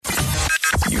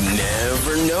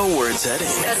know where it's heading.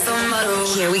 That's the motto.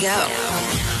 Here we go.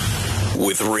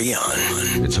 With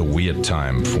Rian. It's a weird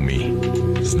time for me.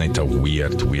 It's not a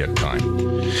weird time.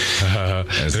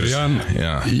 Rian,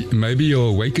 yeah. Maybe you're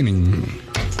awakening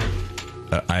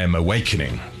I am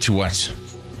awakening. To what?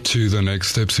 to the next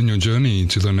steps in your journey,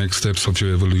 to the next steps of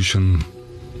your evolution.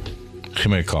 Geef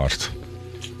my 'n kaart.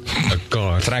 'n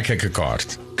Kaart. Trek ek 'n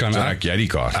kaart? Kan Trek ek? jy die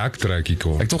kaart? Ek trek die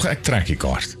kaart. Ek trek die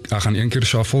kaart. Ek gaan een keer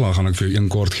shuffle, dan gaan ek vir jou een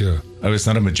kaart gee. Oh, it's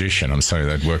not a magician. I'm sorry,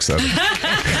 that works out.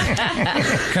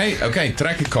 Okay,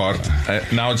 trek 'n kaart.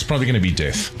 Now it's probably going to be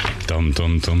death. Dum,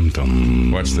 dum, dum,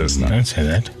 dum. What's this now? Don't say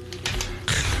that.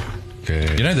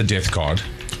 Okay. You know the death card?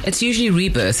 It's usually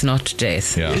rebirth, not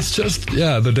death. Yeah. It's just,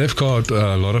 the death card,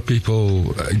 a lot of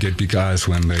people get big eyes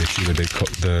when they see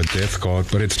the death card,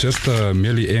 but it's just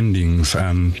merely endings,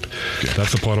 and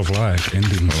that's a part of life,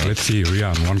 endings. Right. Let's see,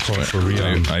 Rian, one card for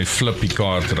Rian. Hy flip die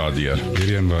kaart radio.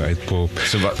 Rian by 8 pop.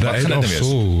 So wat The gaan 8 dit of wees?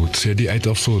 Swords, the 8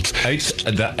 of Swords.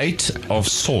 The eight of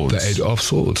swords. The 8 of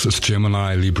Swords is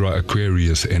Gemini, Libra,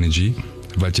 Aquarius energy.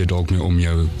 Wat jy dalk mee om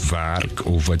jou werk,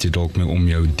 of wat jy dalk mee om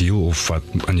jou deal, of wat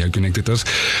aan jou connected is.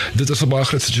 Dit is 'n baie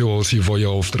groot situasie waar jy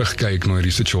half terugkyk na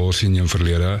hierdie situasie in jou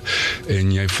verlede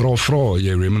en jy vra,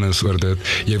 jy reminisce oor dit.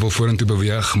 Jy wil vorentoe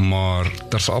beweeg, maar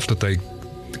terselfdertyd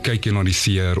kyk jy na die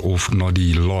seer of na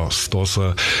die loss. Daar's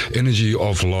 'n energy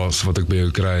of loss wat ek by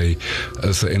jou kry,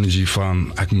 is 'n energy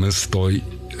van ek mis daai,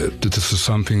 dit is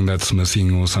something that's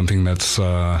missing or something that's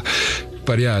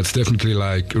but yeah, it's definitely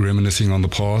like reminiscing on the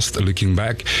past, looking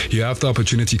back. You have the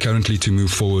opportunity currently to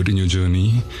move forward in your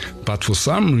journey, but for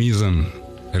some reason,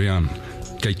 Rian,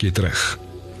 kyk jy terug.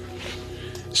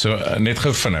 So, net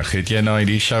gou vinnig, het jy na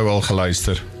hierdie show al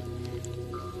geluister?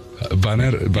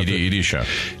 Wanneer? Hierdie show?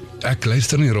 Ek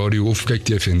luister nie radio of kyk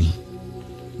TV nie.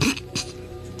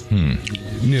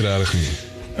 Nie regtig nie.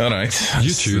 Alright.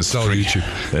 YouTube, That's stel freaky.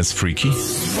 YouTube. That's freaky. 1,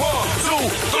 2,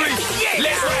 3,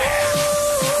 let's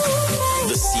rap!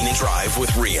 The Scenic Drive with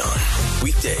Rian.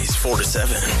 Weekdays 4 to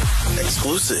 7.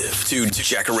 Exclusive to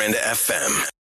Jacaranda FM.